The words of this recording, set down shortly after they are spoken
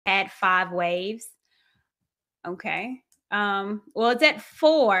at 5 waves. Okay. Well, it's at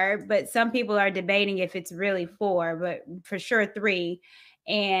 4, but some people are debating if it's really 4, but for sure 3.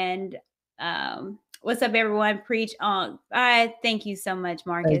 And what's up, everyone? Preach on. I thank you so much,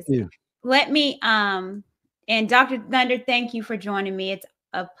 Marcus. Thank you. Let me and Dr. Thunder, thank you for joining me. It's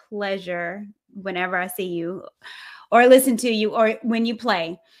a pleasure whenever I see you or listen to you or when you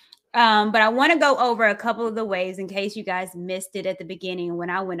play. But I want to go over a couple of the waves in case you guys missed it at the beginning when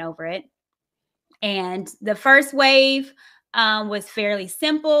I went over it. And the first wave was fairly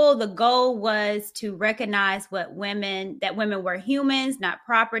simple. The goal was to recognize that women were humans, not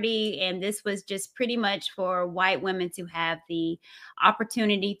property. And this was just pretty much for white women to have the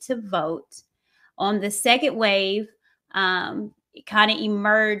opportunity to vote. On the second wave, it kind of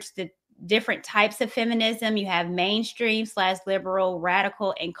emerged the different types of feminism. You have mainstream / liberal,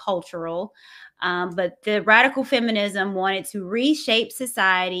 radical, and cultural. But the radical feminism wanted to reshape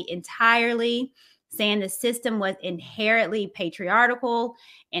society entirely, saying the system was inherently patriarchal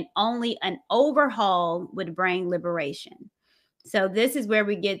and only an overhaul would bring liberation. So this is where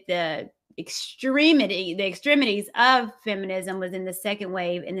we get the extremities of feminism was in the second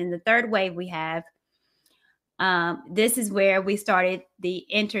wave. And then the third wave we have, this is where we started the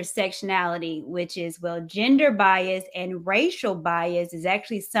intersectionality, which is, well, gender bias and racial bias is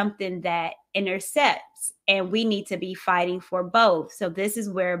actually something that intersects, and we need to be fighting for both. So this is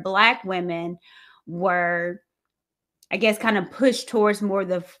where Black women were, I guess, kind of pushed towards more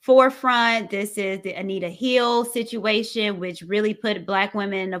the forefront. This is the Anita Hill situation, which really put Black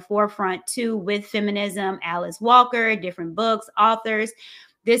women in the forefront too, with feminism. Alice Walker, different books, authors.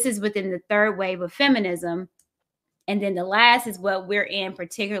 This is within the third wave of feminism. And then the last is what we're in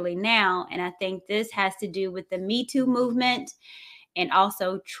particularly now. And I think this has to do with the Me Too movement and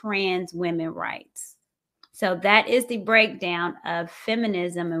also trans women rights. So that is the breakdown of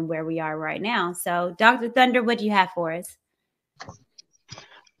feminism and where we are right now. So Dr. Thunder, what do you have for us?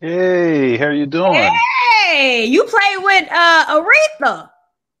 Hey, how are you doing? Hey, you played with Aretha.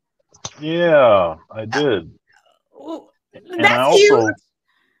 Yeah, I did. And I That's also, huge.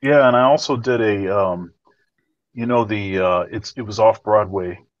 yeah, and I also did a, it was off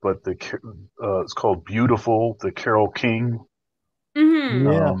Broadway, but it's called Beautiful, the Carole King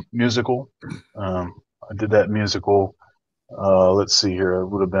Yeah. musical. I did that musical. Let's see here. It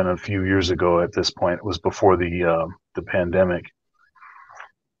would have been a few years ago at this point. It was before the pandemic.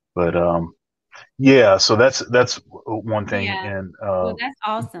 But yeah, so that's one thing. Yeah. And Well, that's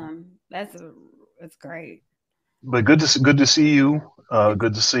awesome. That's great. but good to see you.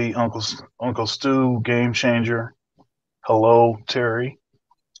 Good to see Uncle Stu, Game Changer. Hello, Terry.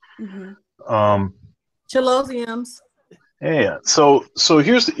 Mm-hmm. Chalosiums. Yeah. So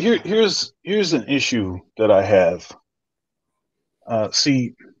here's an issue that I have.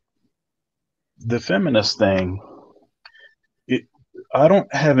 See, the feminist thing. I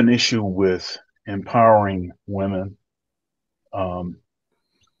don't have an issue with empowering women. Um,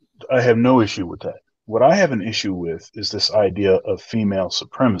 I have no issue with that. What I have an issue with is this idea of female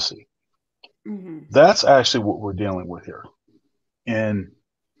supremacy. Mm-hmm. That's actually what we're dealing with here. And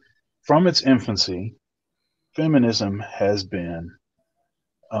from its infancy, feminism has been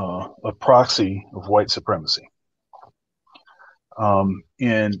a proxy of white supremacy.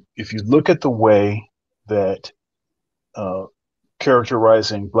 And if you look at the way that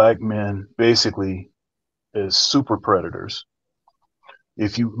characterizing black men basically as super predators,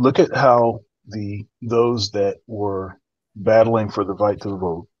 if you look at how those that were battling for the right to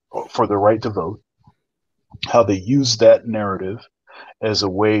vote, how they used that narrative as a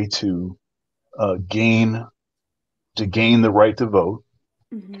way to gain the right to vote.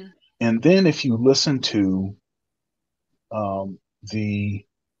 Mm-hmm. And then if you listen to the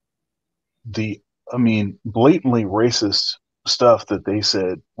blatantly racist stuff that they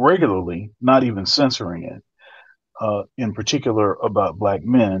said regularly, not even censoring it, in particular about black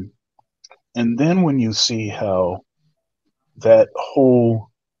men. And then when you see how that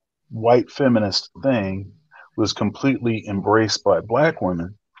whole white feminist thing was completely embraced by black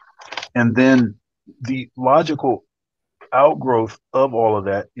women, and then the logical outgrowth of all of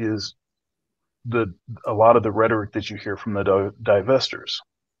that is a lot of the rhetoric that you hear from the divestors,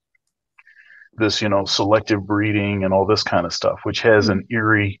 this selective breeding and all this kind of stuff, which has an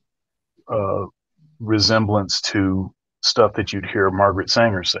eerie resemblance to stuff that you'd hear Margaret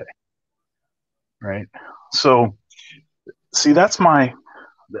Sanger say, right? So see, that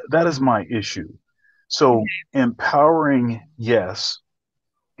is my issue. So empowering, yes,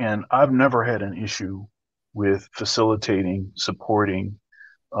 and I've never had an issue with facilitating, supporting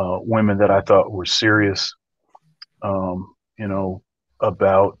women that I thought were serious,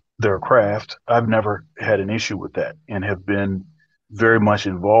 about their craft, I've never had an issue with that, and have been very much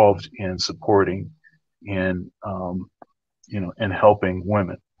involved in supporting and and helping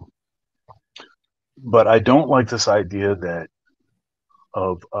women. But I don't like this idea that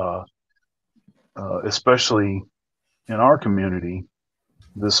of especially in our community,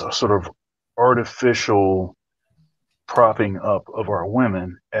 this sort of artificial propping up of our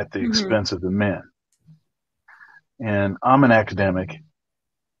women at the expense of the men. And I'm an academic,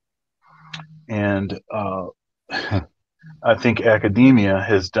 and I think academia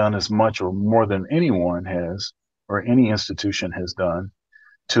has done as much or more than anyone has, or any institution has done,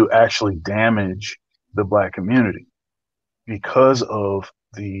 to actually damage the Black community because of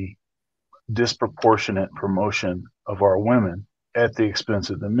the disproportionate promotion of our women at the expense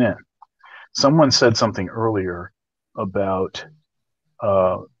of the men. Someone said something earlier about,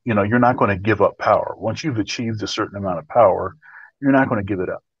 you're not going to give up power. Once you've achieved a certain amount of power, you're not going to give it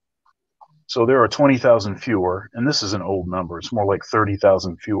up. So there are 20,000 fewer, and this is an old number, it's more like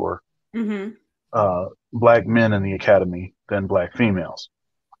 30,000 fewer Black men in the academy than Black females.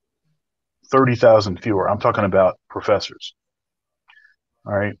 30,000 fewer. I'm talking about professors.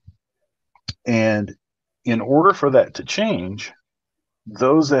 All right. And in order for that to change,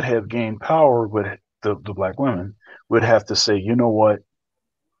 those that have gained power, the Black women, would have to say, you know what,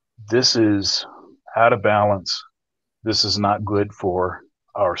 this is out of balance. This is not good for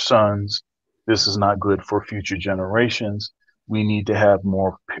our sons. This is not good for future generations. We need to have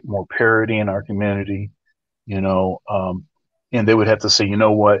more parity in our community, and they would have to say, you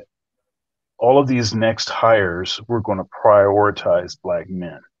know what, all of these next hires, we're going to prioritize Black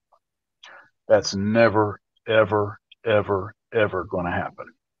men. That's never, ever, ever, ever going to happen.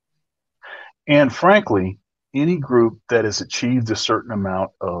 And frankly, any group that has achieved a certain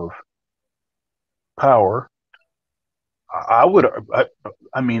amount of power,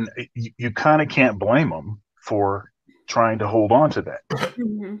 I mean, you kind of can't blame them for trying to hold on to that.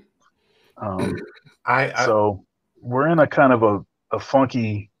 So we're in a kind of a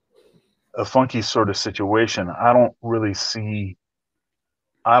funky sort of situation. I don't see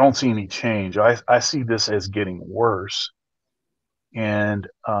any change. I see this as getting worse. And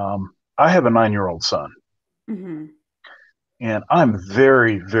I have a 9-year-old son. And I'm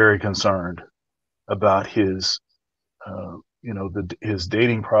very, very concerned about his, his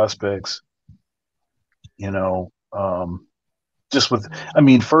dating prospects,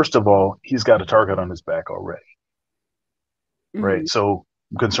 first of all, he's got a target on his back already. Right. So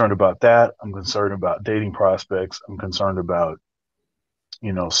I'm concerned about that. I'm concerned about dating prospects. I'm concerned about,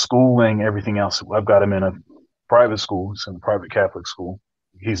 schooling, everything else. I've got him in a private school. It's in a private Catholic school.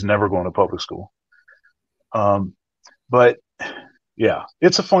 He's never going to public school. But yeah,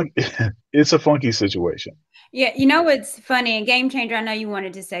 it's a funky situation. Yeah, what's funny, and Game Changer, I know you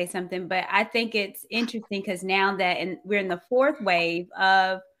wanted to say something, but I think it's interesting because now that we're in the fourth wave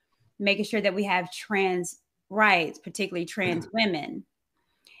of making sure that we have trans rights, particularly trans women.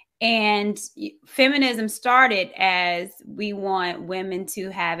 And feminism started as we want women to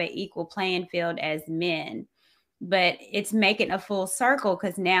have an equal playing field as men, but it's making a full circle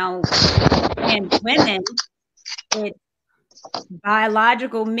because now in women, it's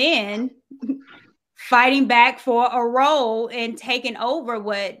biological men fighting back for a role and taking over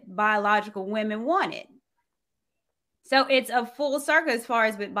what biological women wanted. So it's a full circle as far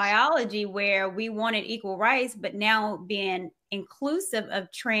as with biology, where we wanted equal rights, but now being inclusive of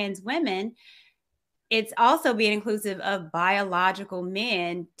trans women, it's also being inclusive of biological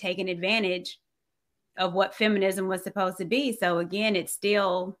men taking advantage of what feminism was supposed to be. So again, it's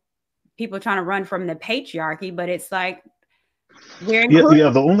still people trying to run from the patriarchy, but it's like we're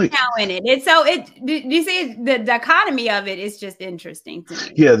included now in it. And so do you see the dichotomy of it is just interesting to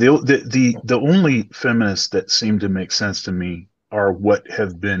me. Yeah, the only feminists that seem to make sense to me are what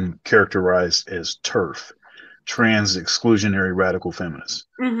have been characterized as TERF, trans exclusionary radical feminists.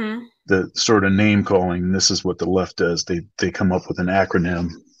 The sort of name calling, this is what the left does. They come up with an acronym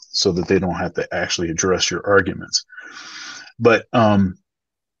so that they don't have to actually address your arguments. But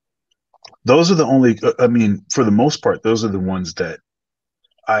those are the only, for the most part, those are the ones that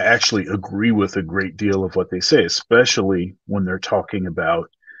I actually agree with a great deal of what they say, especially when they're talking about,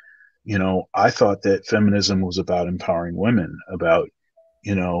 I thought that feminism was about empowering women, about,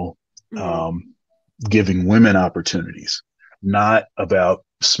 giving women opportunities, not about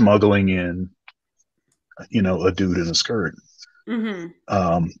smuggling in, a dude in a skirt.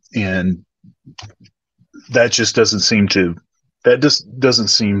 And that just doesn't seem to, it doesn't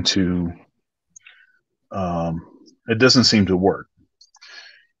seem to work.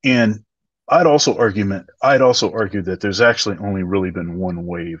 And I'd also argue that there's actually only really been one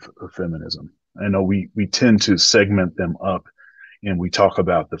wave of feminism. I know we tend to segment them up and we talk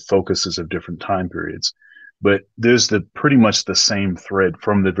about the focuses of different time periods, but there's pretty much the same thread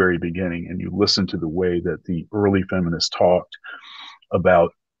from the very beginning. And you listen to the way that the early feminists talked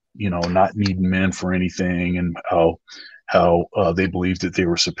about, not needing men for anything, and how they believed that they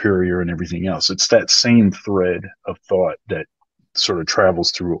were superior and everything else. It's that same thread of thought that sort of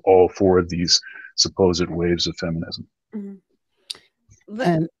travels through all four of these supposed waves of feminism. Mm-hmm.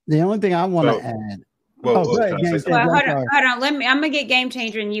 And the only thing I want to add. Hold on. I'm gonna get Game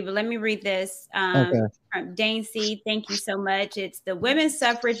Changer in you, but let me read this. From Dane C. Thank you so much. It's the women's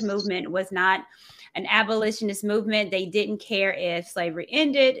suffrage movement was not an abolitionist movement. They didn't care if slavery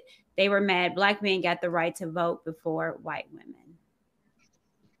ended. They were mad Black men got the right to vote before white women.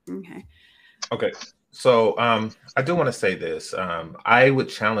 Okay. So I do want to say this. I would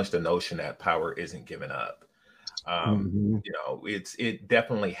challenge the notion that power isn't given up. It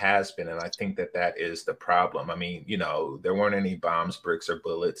definitely has been, and I think that is the problem. I mean, there weren't any bombs, bricks, or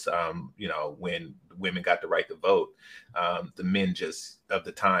bullets. When women got the right to vote, the men of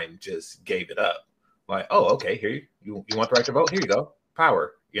the time just gave it up. Like, oh, okay, here you want the right to vote? Here you go,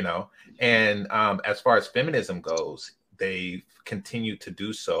 power. And as far as feminism goes, they continue to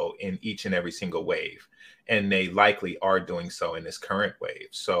do so in each and every single wave. And they likely are doing so in this current wave.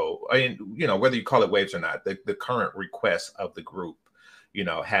 So, whether you call it waves or not, the current request of the group,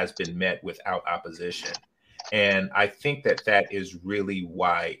 has been met without opposition. And I think that is really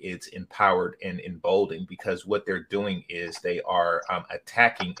why it's empowered and emboldened, because what they're doing is they are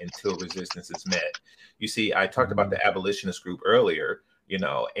attacking until resistance is met. You see, I talked about the abolitionist group earlier.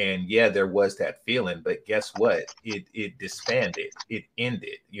 And yeah, there was that feeling, but guess what? It disbanded, it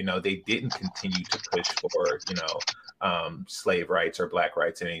ended. They didn't continue to push for, slave rights or Black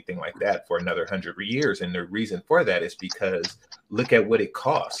rights and anything like that for another 100 years. And the reason for that is because look at what it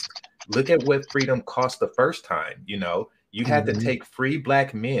cost. Look at what freedom cost the first time. You had to take free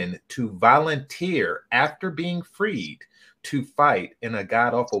Black men to volunteer after being freed to fight in a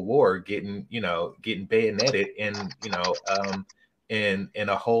god awful war, getting bayoneted in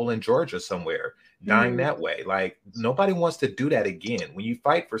a hole in Georgia somewhere, dying that way. Like, nobody wants to do that again. When you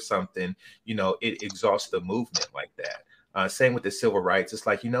fight for something, it exhausts the movement like that. Same with the civil rights. It's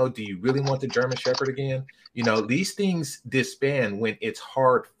like, do you really want the German Shepherd again? These things disband when it's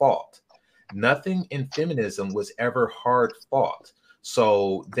hard fought. Nothing in feminism was ever hard fought.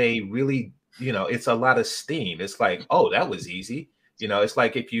 So they really, it's a lot of steam. It's like, oh, that was easy. It's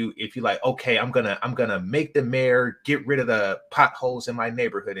like if you like, okay, I'm gonna make the mayor get rid of the potholes in my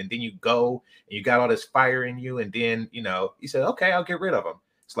neighborhood, and then you go and you got all this fire in you, and then you said, okay, I'll get rid of them.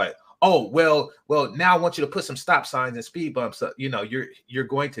 It's like, oh, well, now I want you to put some stop signs and speed bumps up. You're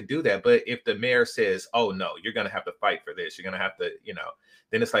going to do that, but if the mayor says, oh no, you're gonna have to fight for this, you're gonna have to,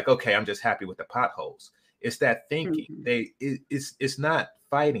 then it's like, okay, I'm just happy with the potholes. It's that thinking. It's not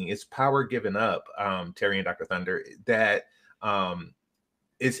fighting, it's power given up. Terry and Dr. Thunder, that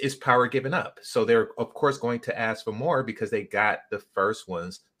it's power given up. So they're of course going to ask for more because they got the first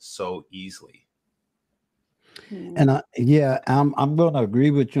ones so easily. And I'm going to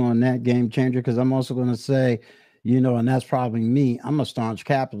agree with you on that, Game Changer, because I'm also going to say, and that's probably me, I'm a staunch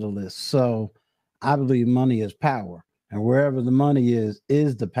capitalist. So I believe money is power, and wherever the money is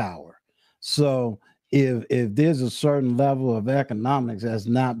the power. So if there's a certain level of economics that's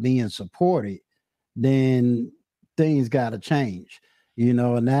not being supported, then things got to change,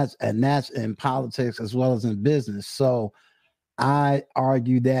 and that's in politics as well as in business. So I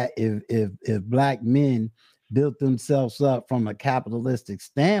argue that if Black men built themselves up from a capitalistic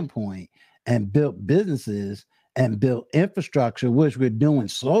standpoint and built businesses and built infrastructure, which we're doing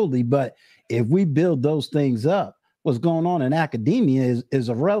slowly, but if we build those things up, what's going on in academia is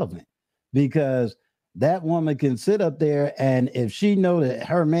irrelevant, because that woman can sit up there, and if she know that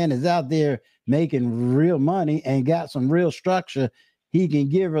her man is out there making real money and got some real structure, he can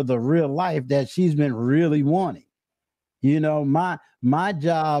give her the real life that she's been really wanting. My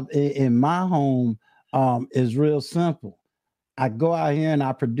job in my home is real simple. I go out here and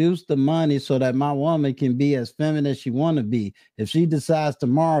I produce the money so that my woman can be as feminine as she want to be. If she decides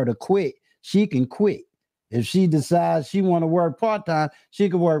tomorrow to quit, she can quit. If she decides she want to work part-time, she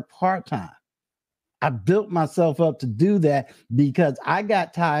can work part-time. I built myself up to do that because I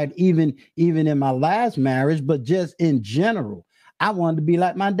got tired even in my last marriage, but just in general, I wanted to be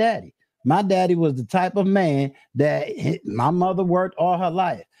like my daddy. My daddy was the type of man that my mother worked all her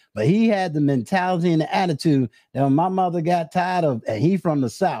life, but he had the mentality and the attitude that when my mother got tired of, and he from the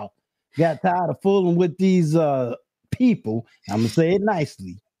South, got tired of fooling with these people, I'm going to say it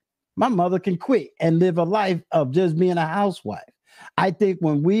nicely, My mother can quit and live a life of just being a housewife. I think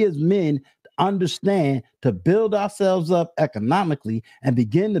when we as men understand to build ourselves up economically and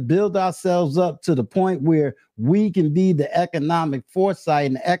begin to build ourselves up to the point where we can be the economic foresight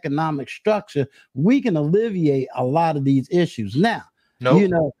and the economic structure, we can alleviate a lot of these issues. Now, Nope. you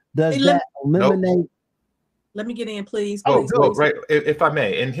know, does that eliminate? Let me get in, please. Oh, please, no, please. right. If I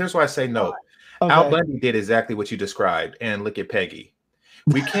may, and here's why I say no. Okay. Al Bundy did exactly what you described, and look at Peggy.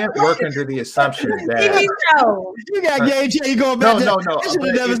 We can't work under the assumption that you got gay you going back. No. I should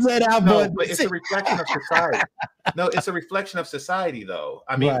have never said Al Bundy. But it's a reflection of society. No, it's a reflection of society, though.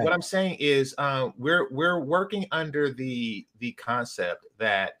 I mean, what I'm saying is, we're working under the concept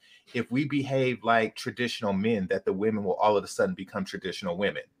that if we behave like traditional men, that the women will all of a sudden become traditional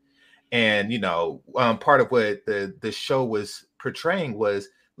women. And, you know, part of what the show was portraying was,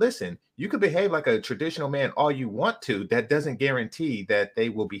 listen, you could behave like a traditional man all you want to. That doesn't guarantee that they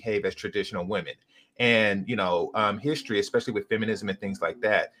will behave as traditional women. And, you know, history, especially with feminism and things like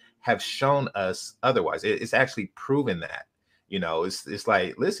that, have shown us otherwise. It's actually proven that. You know, it's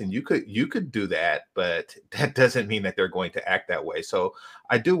like, listen, you could do that, but that doesn't mean that they're going to act that way. So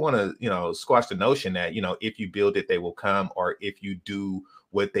I do want to, you know, squash the notion that, you know, if you build it, they will come, or if you do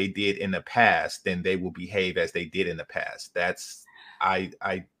what they did in the past, then they will behave as they did in the past. That's, I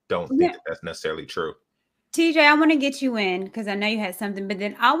don't think that that's necessarily true. TJ, I want to get you in because I know you had something, but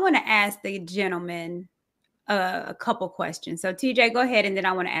then I want to ask the gentleman a couple questions. So TJ, go ahead, and then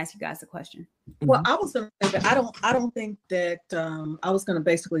I want to ask you guys a question. Well, I was going to say that I don't think that I was going to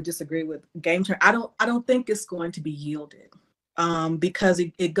basically disagree with Game Changer. I don't think it's going to be yielded because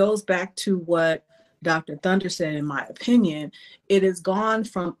it goes back to what Dr. Thunder said. In my opinion, it has gone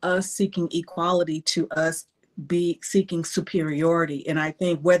from us seeking equality to us be seeking superiority. And I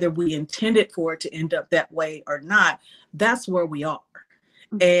think whether we intended for it to end up that way or not, that's where we are.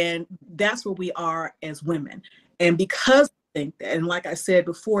 And that's where we are as women. And because I think that, and like I said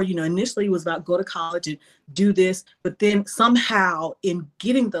before, you know, initially it was about go to college and do this, but then somehow in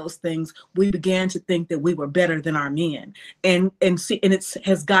getting those things, we began to think that we were better than our men, and it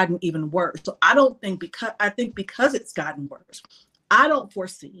has gotten even worse. So I think because it's gotten worse, I don't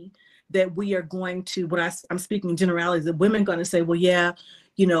foresee that we are going to, I'm speaking in generalities, that women are going to say, well, yeah,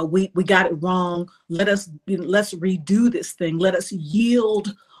 you know, we got it wrong. Let's redo this thing. Let us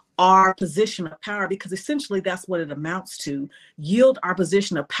yield our position of power, because essentially that's what it amounts to. Yield our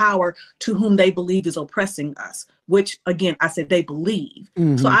position of power to whom they believe is oppressing us, which again, I said they believe.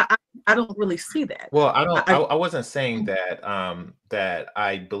 Mm-hmm. So I don't really see that. Well, I wasn't saying that that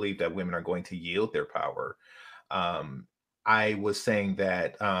I believe that women are going to yield their power. I was saying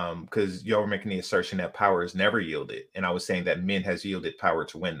that because y'all were making the assertion that power is never yielded, and I was saying that men has yielded power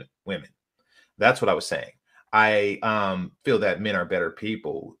to women. That's what I was saying. I feel that men are better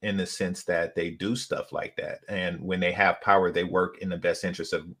people in the sense that they do stuff like that, and when they have power, they work in the best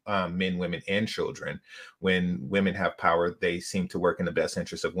interest of men, women, and children. When women have power, they seem to work in the best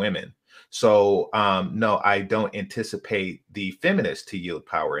interest of women. So no, I don't anticipate the feminists to yield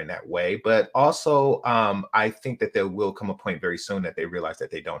power in that way, but also I think that there will come a point very soon that they realize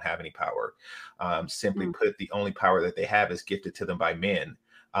that they don't have any power. Simply put, the only power that they have is gifted to them by men.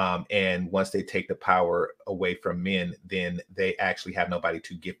 And once they take the power away from men, then they actually have nobody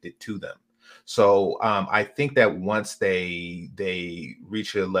to gift it to them. So I think that once they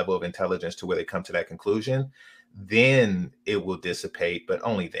reach a level of intelligence to where they come to that conclusion, then it will dissipate, but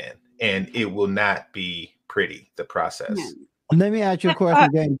only then. And it will not be pretty, the process. Yeah. Let me ask you a question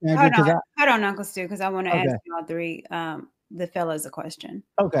again. Hold on, Uncle Stu, because I want to ask you all three, the fellas, a question.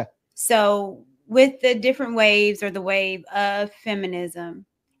 Okay. So with the different waves, or the wave of feminism,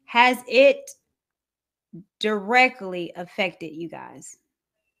 has it directly affected you guys?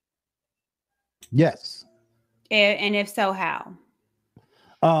 Yes. And if so, how?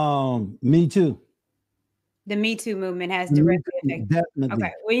 Me Too. The Me Too movement has directly affected. Definitely.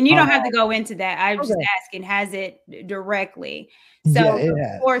 Okay. Well, you don't have to go into that. I'm just asking, has it directly? So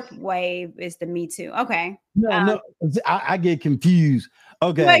the fourth wave is the Me Too. Okay. No, I get confused.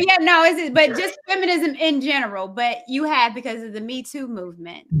 Okay. But yeah, no, but just feminism in general, but you have because of the Me Too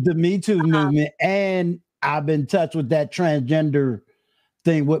movement. The Me Too movement, and I've been in touch with that transgender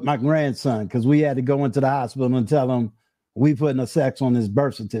thing with my grandson, because we had to go into the hospital and tell him we putting a sex on his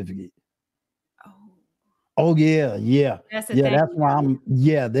birth certificate. Oh yeah. That's why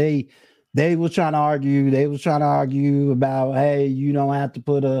they was trying to argue. They was trying to argue about, hey, you don't have to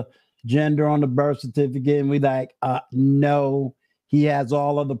put a gender on the birth certificate. And we like, no, he has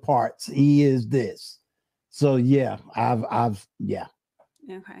all of the parts. He is this. So yeah, I've.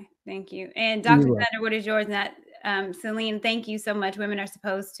 Okay, thank you. And Dr. Thunder, what is yours? Celine, thank you so much. Women are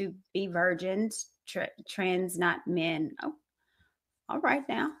supposed to be virgins, trans, not men. Oh, all right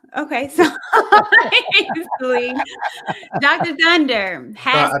now. Okay, so Celine, Dr. Thunder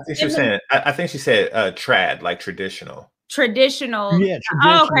has. I think she was saying. I think she said trad, like traditional. Traditional. Yeah,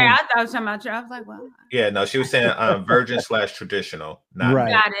 Oh, okay. traditional. I thought I was talking about. I was like, well. Yeah, no, she was saying virgin/traditional. Not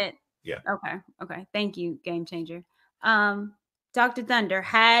Right. Got it. Yeah. Okay. Thank you, Game Changer. Dr. Thunder,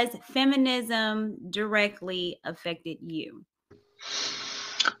 has feminism directly affected you?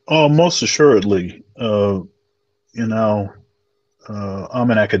 Oh, most assuredly. You know,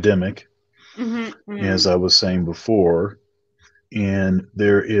 I'm an academic, as I was saying before, and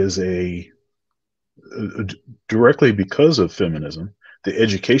there is directly because of feminism, the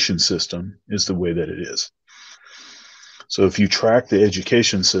education system is the way that it is. So if you track the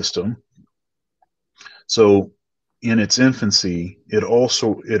education system, so in its infancy, it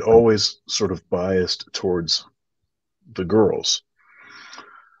always sort of biased towards the girls,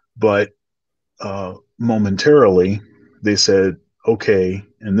 but momentarily they said, okay,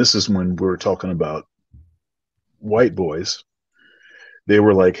 and this is when we were talking about white boys. They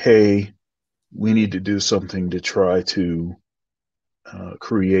were like, hey, we need to do something to try to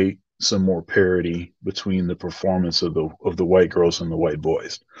create some more parity between the performance of the white girls and the white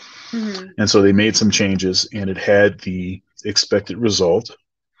boys. And so they made some changes, and it had the expected result,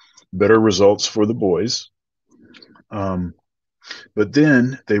 better results for the boys. But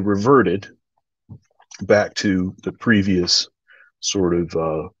then they reverted back to the previous sort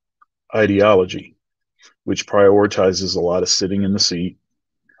of ideology, which prioritizes a lot of sitting in the seat,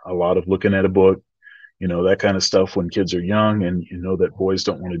 a lot of looking at a book, you know, that kind of stuff when kids are young, and you know that boys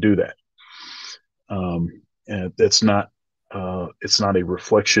don't want to do that. And that's not, it's not a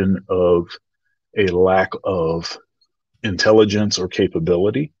reflection of a lack of intelligence or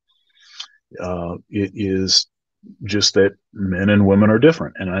capability. It is just that men and women are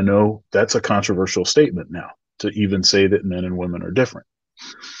different. And I know that's a controversial statement now, to even say that men and women are different.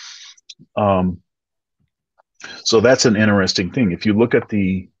 So that's an interesting thing. If you look at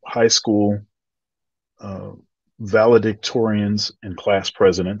the high school valedictorians and class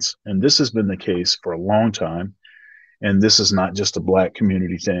presidents, and this has been the case for a long time, and this is not just a Black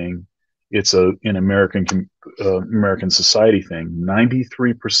community thing, it's an American society thing.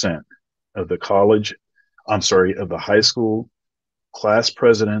 93% of the of the high school class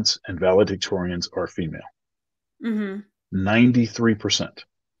presidents and valedictorians are female. 93%.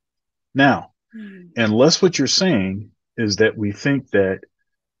 Now, unless what you're saying is that we think that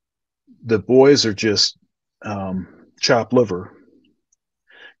the boys are just chopped liver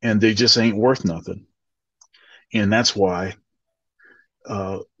and they just ain't worth nothing, and that's why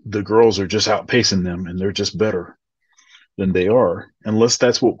the girls are just outpacing them and they're just better than they are, unless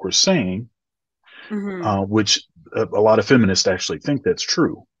that's what we're saying, which a lot of feminists actually think that's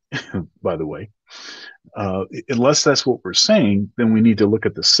true, by the way. Unless that's what we're saying, then we need to look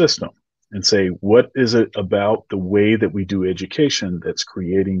at the system and say, what is it about the way that we do education that's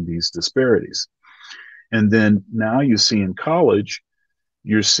creating these disparities? And then now you see in college,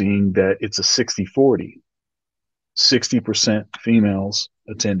 you're seeing that it's a 60-40, 60% females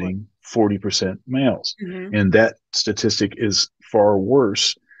attending, 40% males. And that statistic is far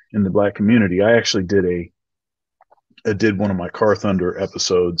worse in the Black community. I actually did one of my Car Thunder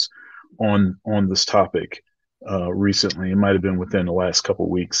episodes on this topic recently. It might have been within the last couple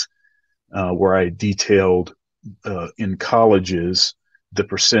of weeks, where I detailed in colleges the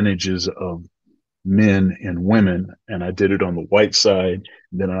percentages of men and women, and I did it on the white side,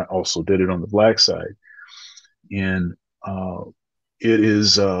 and then I also did it on the Black side. And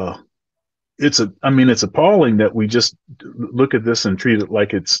it's appalling that we just look at this and treat it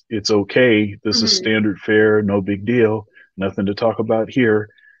like it's okay. This is standard fare, no big deal, nothing to talk about here.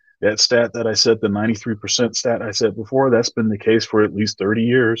 That stat that I said, the 93% stat I said before, that's been the case for at least 30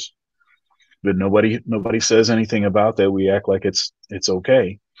 years. But nobody says anything about that. We act like it's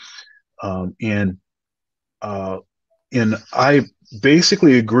okay. And I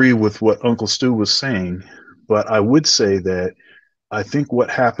basically agree with what Uncle Stu was saying, but I would say that I think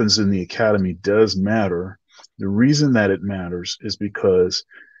what happens in the academy does matter. The reason that it matters is because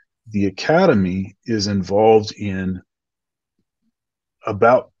the academy is involved in,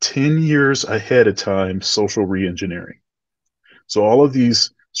 about 10 years ahead of time, social reengineering. So all of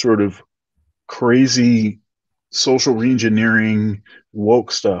these sort of crazy social reengineering,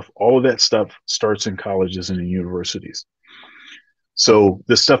 woke stuff, all of that stuff starts in colleges and in universities. So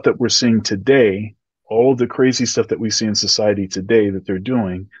the stuff that we're seeing today, all of the crazy stuff that we see in society today that they're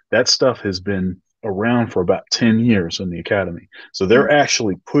doing, that stuff has been around for about 10 years in the academy. So they're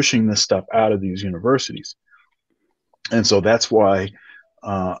actually pushing this stuff out of these universities. And so that's why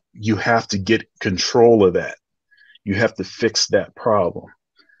you have to get control of that. You have to fix that problem.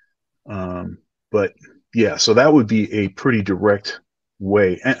 But yeah, so that would be a pretty direct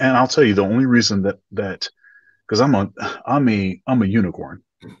way. And I'll tell you the only reason that because I'm a unicorn,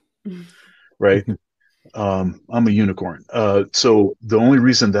 right? I'm a unicorn. So the only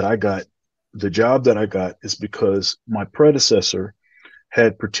reason that I got the job that I got is because my predecessor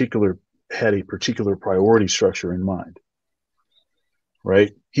had a particular priority structure in mind,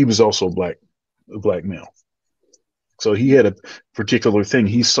 right? He was also a black male. So he had a particular thing.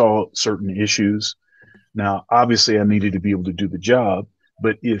 He saw certain issues. Now, obviously, I needed to be able to do the job,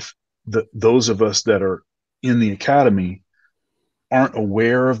 but if those of us that are in the academy aren't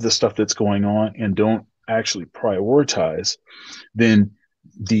aware of the stuff that's going on and don't actually prioritize, then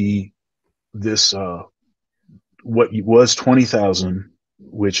what was 20,000,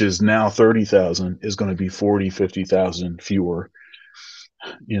 which is now 30,000, is going to be 40, 50,000 fewer,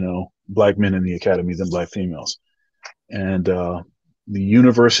 black men in the academy than black females. And the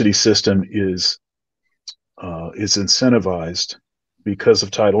university system is incentivized because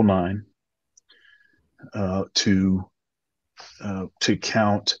of Title IX to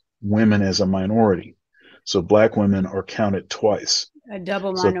count women as a minority. So black women are counted twice. A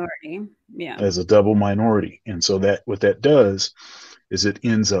double minority. Yeah. As a double minority. And so what that does is it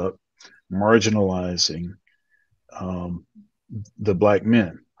ends up marginalizing the black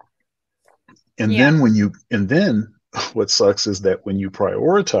men. And then what sucks is that when you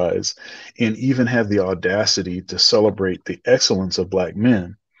prioritize and even have the audacity to celebrate the excellence of black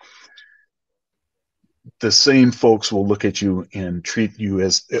men, the same folks will look at you and treat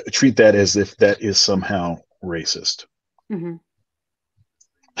that as if that is somehow racist. Mm-hmm.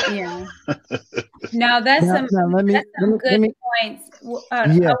 Yeah. Now that's some good points.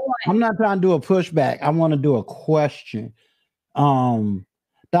 I'm not trying to do a pushback. I want to do a question.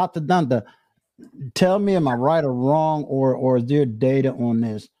 Dr. Dunda, tell me, am I right or wrong, or is there data on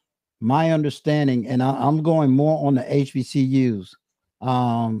this? My understanding, and I'm going more on the HBCUs.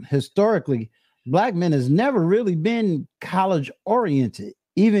 Historically, black men has never really been college oriented,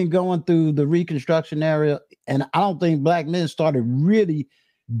 even going through the Reconstruction era. And I don't think black men started really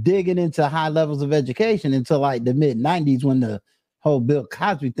digging into high levels of education until like the mid 90s when the whole Bill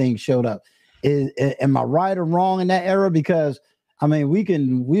Cosby thing showed up. Am I right or wrong in that era? Because I mean, we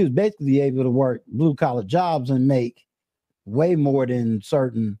was basically able to work blue collar jobs and make way more than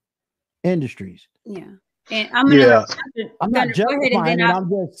certain industries. Yeah. And I'm not justifying it. I'm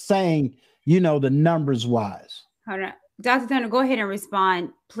just saying, the numbers wise. All right. Dr. Thunder, go ahead and respond,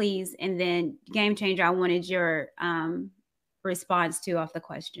 please. And then Game Changer, I wanted your response to off the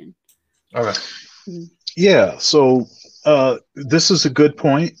question. All right. Mm-hmm. Yeah. So this is a good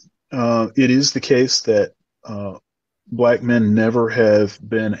point. It is the case that black men never have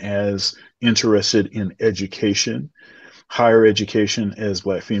been as interested in education, higher education, as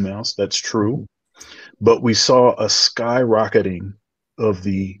black females. That's true. But we saw a skyrocketing of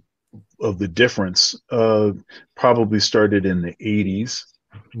the difference, probably started in the 80s,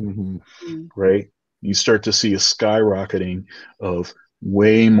 right? You start to see a skyrocketing of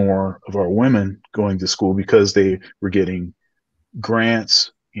way more of our women going to school because they were getting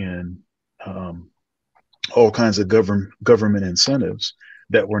grants and all kinds of government incentives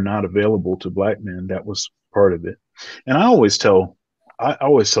that were not available to black men. That was part of it. And I always tell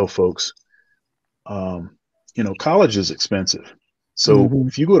folks, college is expensive. So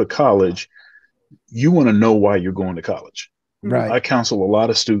if you go to college, you want to know why you're going to college. Right. I counsel a lot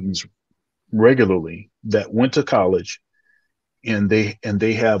of students regularly that went to college and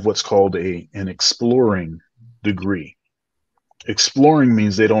they have what's called an exploring degree. Exploring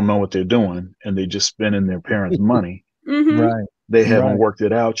means they don't know what they're doing and they just spending their parents' money. Right. They haven't worked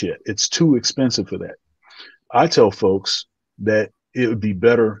it out yet. It's too expensive for that. I tell folks that it would be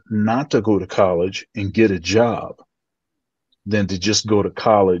better not to go to college and get a job than to just go to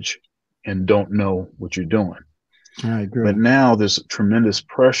college and don't know what you're doing. I agree. But now there's tremendous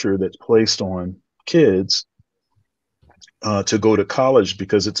pressure that's placed on kids to go to college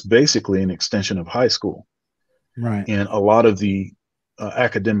because it's basically an extension of high school. Right. And a lot of the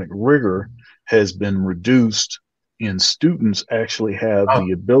academic rigor has been reduced, and students actually have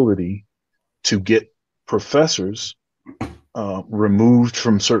the ability to get professors removed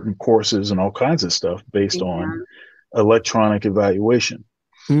from certain courses and all kinds of stuff based on electronic evaluation,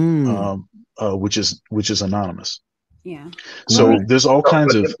 which is anonymous. Yeah. So there's all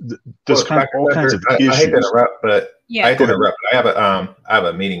kinds of issues. I hate to interrupt, but I have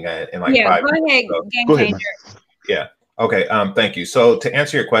a meeting in like 5 minutes. Ahead, so. Game Changer. Yeah. Okay. Thank you. So to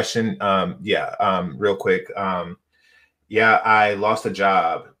answer your question, real quick, Yeah, I lost a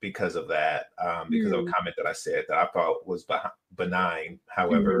job because of that, because of a Mm. comment that I said that I thought was benign.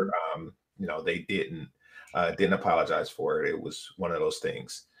 However, you know, they didn't apologize for it. It was one of those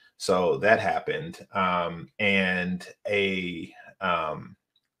things. So that happened, um, and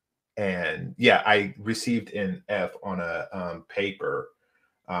yeah, I received an F on a paper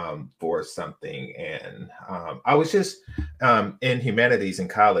for something, and I was just in humanities in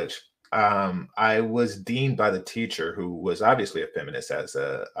college. I was deemed by the teacher, who was obviously a feminist, as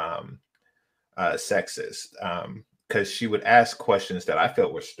a sexist, because she would ask questions that I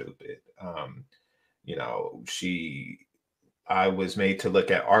felt were stupid. You know, I was made to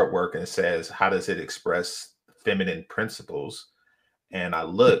look at artwork and says, how does it express feminine principles? And I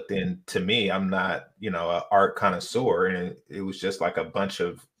looked, and to me, I'm not, you know, an art connoisseur, and it was just like a bunch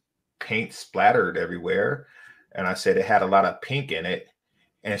of paint splattered everywhere. And I said it had a lot of pink in it,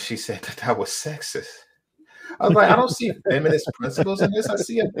 and she said that that was sexist. I was like, I don't see feminist principles in this. I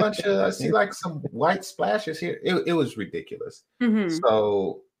see like some white splashes here. It was ridiculous. Mhm.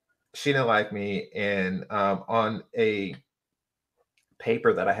 So she didn't like me, and on a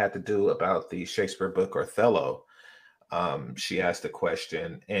paper that I had to do about the Shakespeare book Othello, she asked a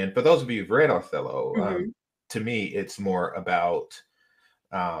question. And for those of you who've read Othello, Mhm. to me, it's more about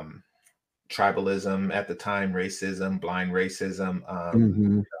um, tribalism at the time, racism, blind racism,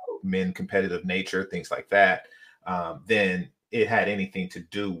 Mhm. men competitive nature, things like that, than it had anything to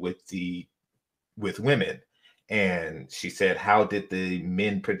do with women. And she said, how did the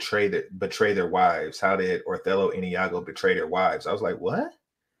men betray their wives? How did Othello and Iago betray their wives? I was like, what?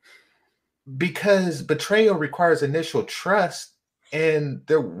 Because betrayal requires initial trust, and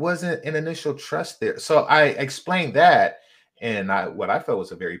there wasn't an initial trust there. So I explained that, and what I felt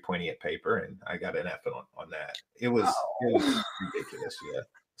was a very poignant paper, and I got an F on that. It was ridiculous. Yeah.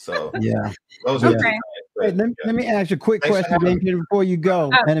 So Yeah. those are Yeah. two Okay. things. Hey, But yeah. let me ask you a quick Thanks for question, having me. James, before you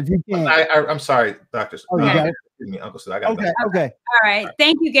go. Oh, And if you can't, I'm sorry, Doctor. oh, you okay. got it. Excuse me, Uncle. So I gotta go. Okay. Okay. All right.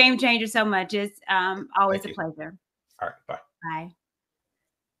 Thank you, Game Changer, so much. It's always Thank a you. pleasure. All right. Bye. Bye.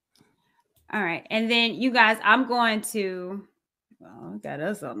 All right. And then you guys, I'm going to got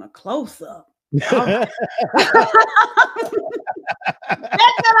us on a close up. All right.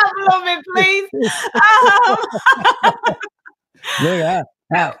 Back that up a little bit, please. Look,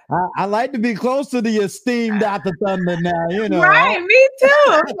 I like to be close to the esteemed Dr. Thunder now, you know. Right, me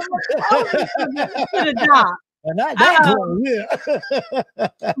too. To the top. And not that close, yeah.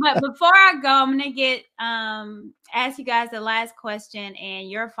 But before I go, I'm gonna get ask you guys the last question and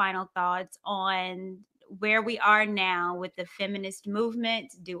your final thoughts on where we are now with the feminist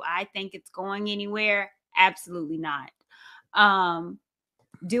movement. Do I think it's going anywhere? Absolutely not.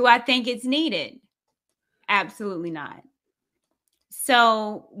 Do I think it's needed? Absolutely not.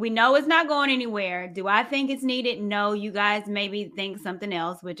 So we know it's not going anywhere. Do I think it's needed? No, you guys maybe think something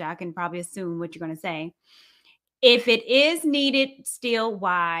else, which I can probably assume what you're going to say. If it is needed, still,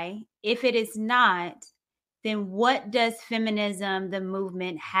 why? If it is not, then what does feminism, the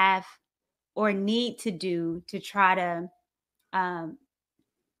movement, have or need to do to try to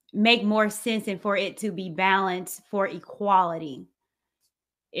make more sense and for it to be balanced for equality?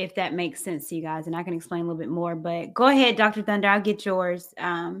 If that makes sense to you guys, and I can explain a little bit more, but go ahead, Dr. Thunder. I'll get your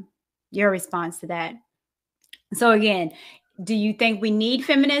response to that. So again, do you think we need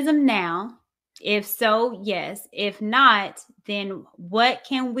feminism now? If so, yes. If not, then what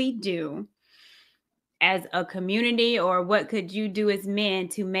can we do as a community, or what could you do as men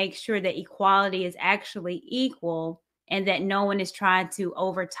to make sure that equality is actually equal and that no one is trying to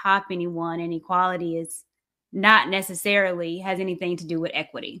overtop anyone, and equality is not necessarily has anything to do with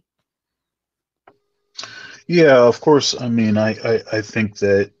equity? Yeah, of course. I mean, I think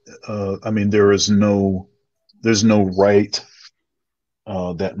that I mean there's no right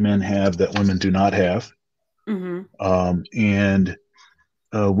that men have that women do not have. Mm-hmm. And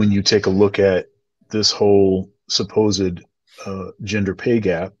when you take a look at this whole supposed gender pay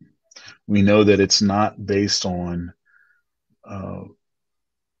gap, we know that it's not based on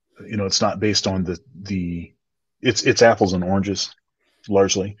it's not based on it's apples and oranges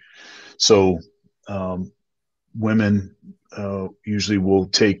largely. So women usually will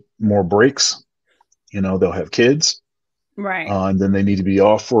take more breaks. They'll have kids, Right. and then they need to be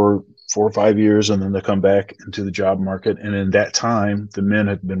off for 4 or 5 years, and then they come back into the job market. And in that time, the men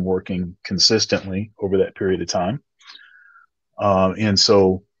have been working consistently over that period of time. And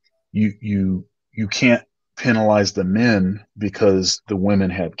so you can't penalize the men because the women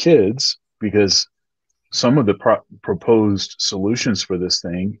have kids, because some of the proposed solutions for this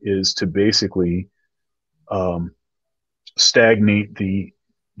thing is to basically stagnate the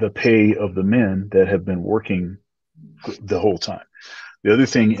pay of the men that have been working the whole time. The other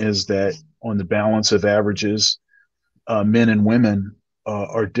thing is that on the balance of averages, men and women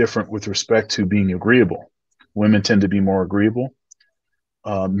are different with respect to being agreeable. Women tend to be more agreeable.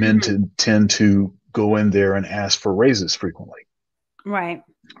 Men tend to go in there and ask for raises frequently. Right.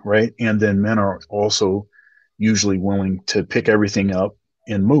 Right. And then men are also usually willing to pick everything up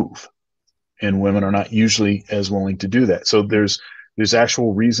and move. And women are not usually as willing to do that. So there's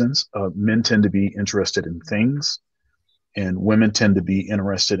actual reasons. Men tend to be interested in things, and women tend to be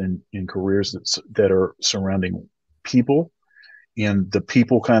interested in careers that are surrounding people. And the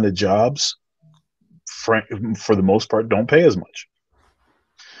people kind of jobs, for the most part, don't pay as much.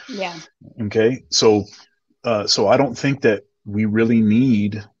 Yeah. Okay. So I don't think that we really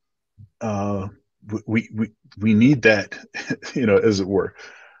need, we need that, as it were.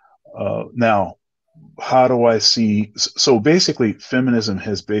 Now, how do I see? So basically, feminism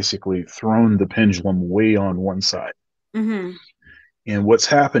has basically thrown the pendulum way on one side. Mm-hmm. And what's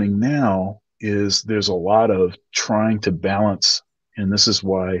happening now is there's a lot of trying to balance. And this is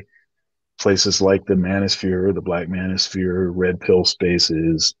why places like the Manosphere, the Black Manosphere, Red Pill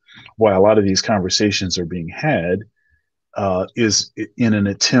Spaces, why a lot of these conversations are being had, is in an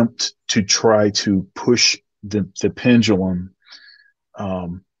attempt to try to push the pendulum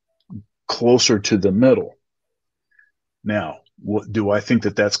closer to the middle. Now, do I think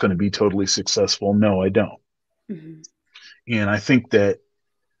that that's going to be totally successful? No, I don't. Mm-hmm. And I think that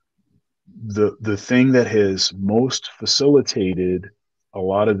the thing that has most facilitated a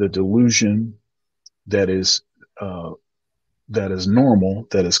lot of the delusion that is normal,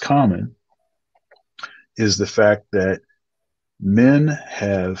 that is common, is the fact that men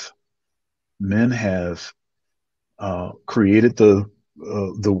have created the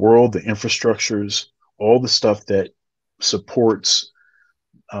world, the infrastructures, all the stuff that supports,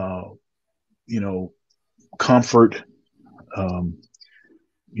 comfort,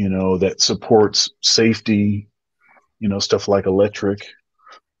 that supports safety, stuff like electric,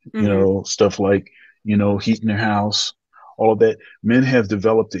 stuff like, heating their house, all of that. Men have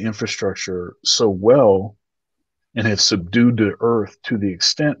developed the infrastructure so well and have subdued the earth to the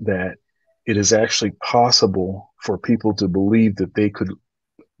extent that it is actually possible for people to believe that they could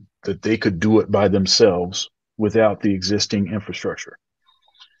do it by themselves without the existing infrastructure.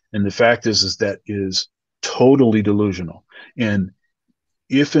 And the fact is that is totally delusional. And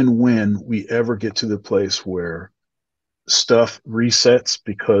if and when we ever get to the place where stuff resets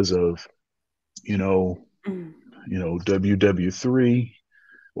because of, WW3,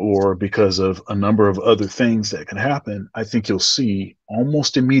 or because of a number of other things that can happen, I think you'll see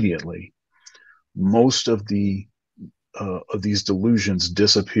almost immediately most of these delusions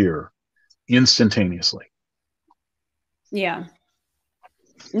disappear instantaneously. Yeah.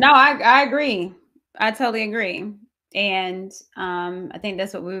 No, I agree. I totally agree. And I think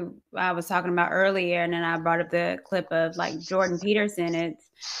that's what I was talking about earlier. And then I brought up the clip of like Jordan Peterson. It's,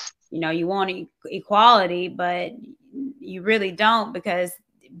 you want equality, but you really don't, because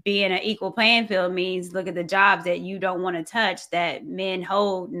being an equal playing field means look at the jobs that you don't want to touch, that men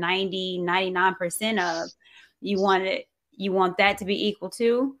hold 99% of. You want that to be equal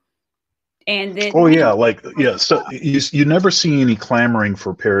too. And then, so you never see any clamoring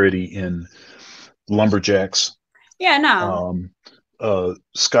for parity in lumberjacks. Yeah, no.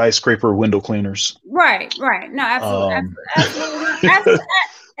 Skyscraper window cleaners. Right. No, absolutely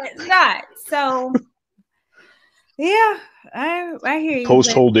not. So yeah, I hear you.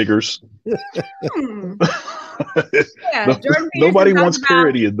 Post hole diggers. Yeah, nobody wants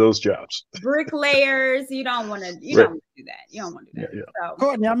parity in those jobs. Bricklayers, you don't want to do that. You don't want to do that. Yeah. So.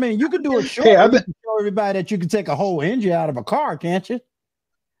 Courtney, I mean, you could do a show. Hey, to show everybody that you can take a whole engine out of a car, can't you?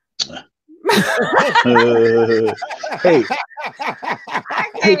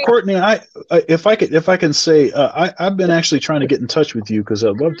 Hey, Courtney, if I can say, I've been actually trying to get in touch with you because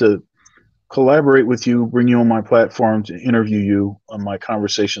I'd love to collaborate with you, bring you on my platform to interview you on my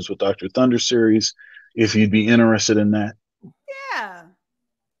Conversations with Dr. Thunder series, if you'd be interested in that. Yeah,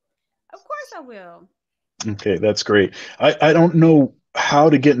 of course I will. Okay, that's great. I don't know how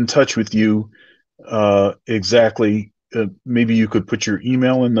to get in touch with you exactly. Maybe you could put your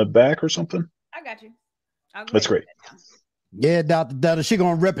email in the back or something. I got you. That's great. Yeah, Dr. Dunner, she's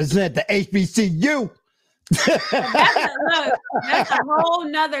going to represent the HBCU. That's a whole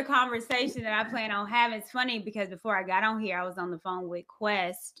nother conversation that I plan on having. It's funny because before I got on here, I was on the phone with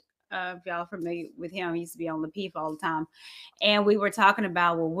Quest. If y'all familiar with him, he used to be on Lapeef all the time. And we were talking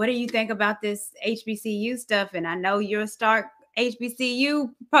about, well, what do you think about this HBCU stuff? And I know you're a stark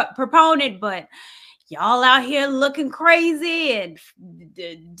HBCU proponent, but y'all out here looking crazy. And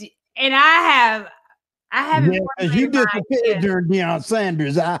I I haven't. Yeah, because you formulated my disappeared idea. during Deion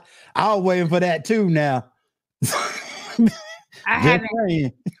Sanders. I was waiting for that too now. I Just haven't.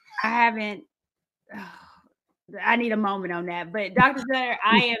 saying. I haven't. I need a moment on that. But Dr. Sutter,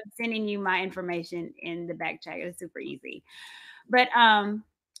 I am sending you my information in the back chat. It's super easy. But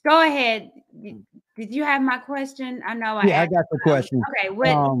go ahead. Did you have my question? I know I Yeah, I asked. got the question. Okay,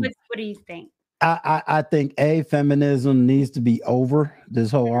 what do you think? I think feminism needs to be over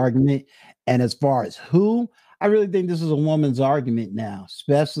this whole argument. And as far as who, I really think this is a woman's argument now,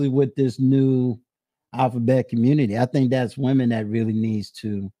 especially with this new alphabet community. I think that's women that really needs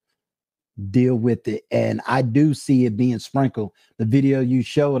to deal with it. And I do see it being sprinkled. The video you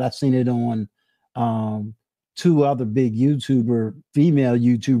showed, I've seen it on two other big female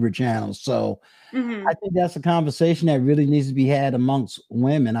YouTuber channels. So I think that's a conversation that really needs to be had amongst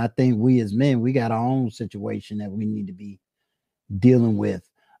women. I think we as men, we got our own situation that we need to be dealing with.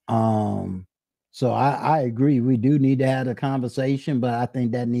 So I agree. We do need to have a conversation, but I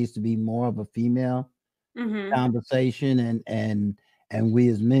think that needs to be more of a female conversation. And we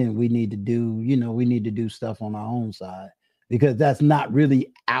as men, we need to do stuff on our own side, because that's not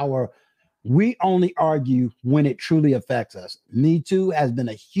really we only argue when it truly affects us. Me Too has been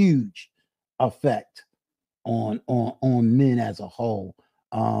a huge effect on men as a whole.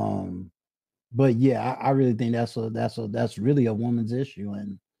 But yeah, I really think that's really a woman's issue.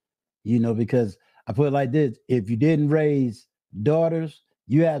 And because I put it like this: if you didn't raise daughters,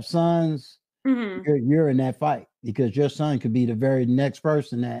 you have sons, you're in that fight, because your son could be the very next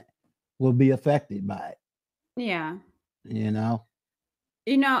person that will be affected by it. Yeah.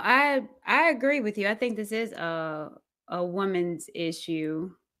 I agree with you. I think this is a woman's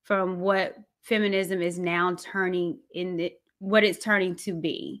issue from what feminism is now turning what it's turning to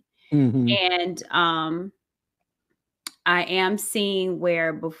be. And I am seeing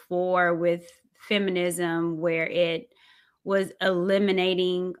where before with feminism, where it was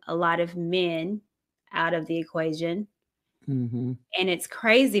eliminating a lot of men out of the equation. And it's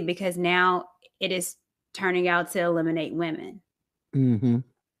crazy because now it is turning out to eliminate women.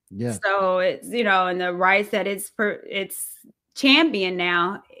 Yeah. So it's, and the rights that it's champion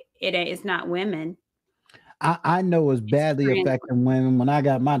now, it's not women. I know it's badly affecting women. When I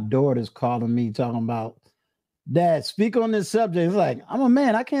got my daughters calling me talking about, Dad, speak on this subject. It's like, I'm a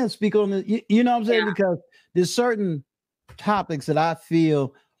man. I can't speak on this. You know what I'm saying? Yeah. Because there's certain topics that I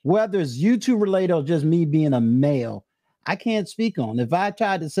feel, whether it's YouTube related or just me being a male, I can't speak on. If I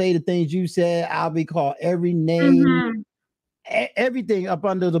tried to say the things you said, I'll be called every name, everything up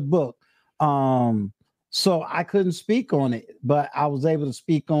under the book. So I couldn't speak on it, but I was able to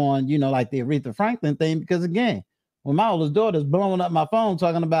speak on, like the Aretha Franklin thing, because again, when my oldest daughter's blowing up my phone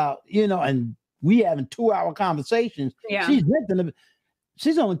talking about, and we having 2-hour conversations. Yeah.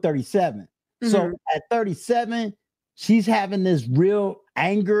 She's only 37. So at 37, she's having this real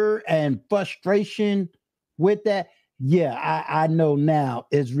anger and frustration with that. Yeah, I know now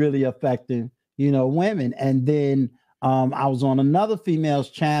it's really affecting, women. And then I was on another female's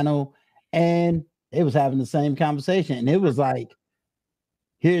channel and it was having the same conversation. And it was like,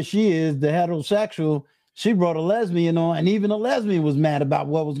 here she is, the heterosexual. She brought a lesbian on, and even a lesbian was mad about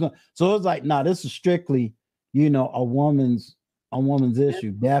what was going. So it was like, no, this is strictly, a woman's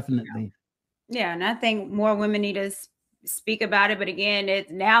issue, definitely. Yeah, and I think more women need to speak about it. But again,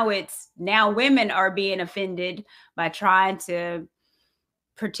 now women are being offended by trying to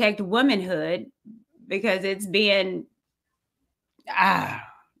protect womanhood because it's being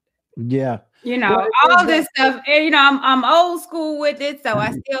yeah. All this stuff. And, I'm old school with it, so I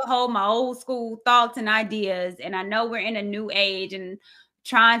still hold my old school thoughts and ideas. And I know we're in a new age and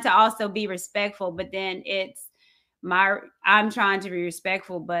trying to also be respectful. But then I'm trying to be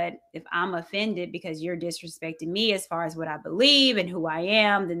respectful. But if I'm offended because you're disrespecting me as far as what I believe and who I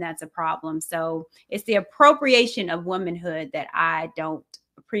am, then that's a problem. So it's the appropriation of womanhood that I don't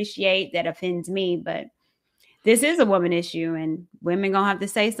appreciate, that offends me. But this is a woman issue, and women gonna have to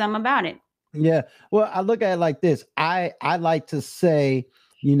say something about it. Yeah. Well, I look at it like this. I like to say,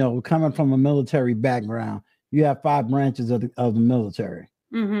 coming from a military background, you have 5 branches of the military.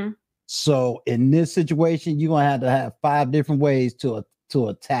 So in this situation, you're going to have 5 different ways to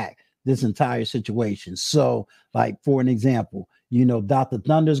attack this entire situation. So like, for an example, Dr.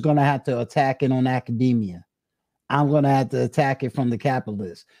 Thunder is going to have to attack it on academia. I'm going to have to attack it from the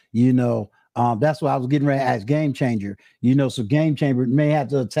capitalists. That's why I was getting ready to ask Game Changer. So Game Changer may have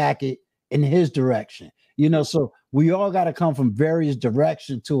to attack it in his direction, so we all got to come from various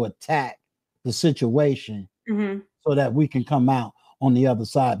directions to attack the situation so that we can come out on the other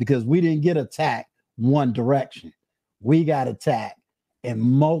side, because we didn't get attacked one direction. We got attacked in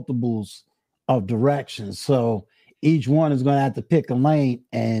multiples of directions. So each one is going to have to pick a lane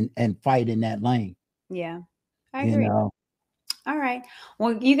and fight in that lane. Yeah, I You agree. know. All right.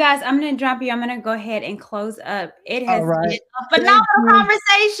 Well, you guys, I'm going to drop you. I'm going to go ahead and close up. It has All right. been a phenomenal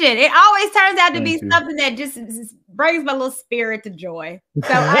conversation. It always turns out to be Thank you. something that just brings my little spirit to joy.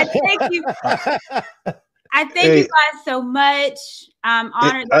 So I thank you. I thank you guys so much. I'm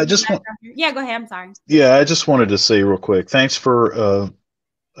honored. I just want, yeah, go ahead. I'm sorry. yeah, I just wanted to say real quick, thanks for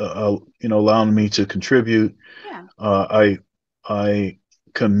allowing me to contribute. Yeah. I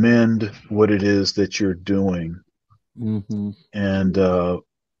commend what it is that you're doing, and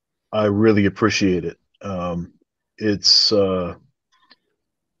I really appreciate it. It's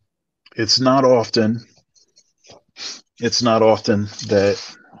not often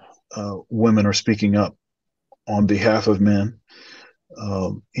that women are speaking up on behalf of men,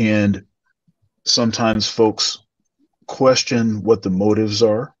 and sometimes folks question what the motives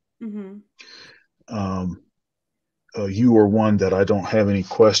are. You are one that I don't have any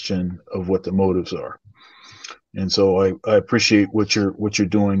question of what the motives are, and so I appreciate what you're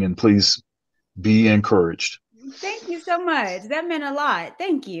doing, and please be encouraged. Thank you so much. That meant a lot.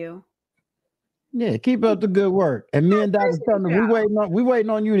 Thank you. Yeah, keep up the good work. And me and Dr. Thunder, we waiting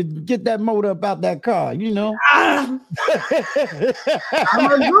on you to get that motor up out that car, you know. I'm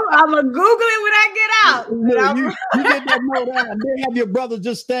gonna Google it when I get out. Yeah, you get that motor out, and then have your brother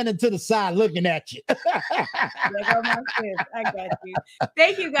just standing to the side looking at you. There go my sis. I got you.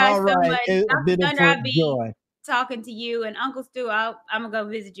 Thank you guys so much. Dr. Thunder, I'll be talking to you, and Uncle Stu, I'm gonna go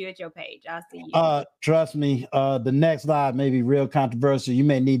visit you at your page. I'll see you. Trust me, the next live may be real controversial. You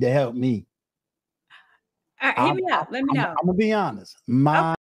may need to help me. All right, hit me up. Let me know. I'm gonna be honest. My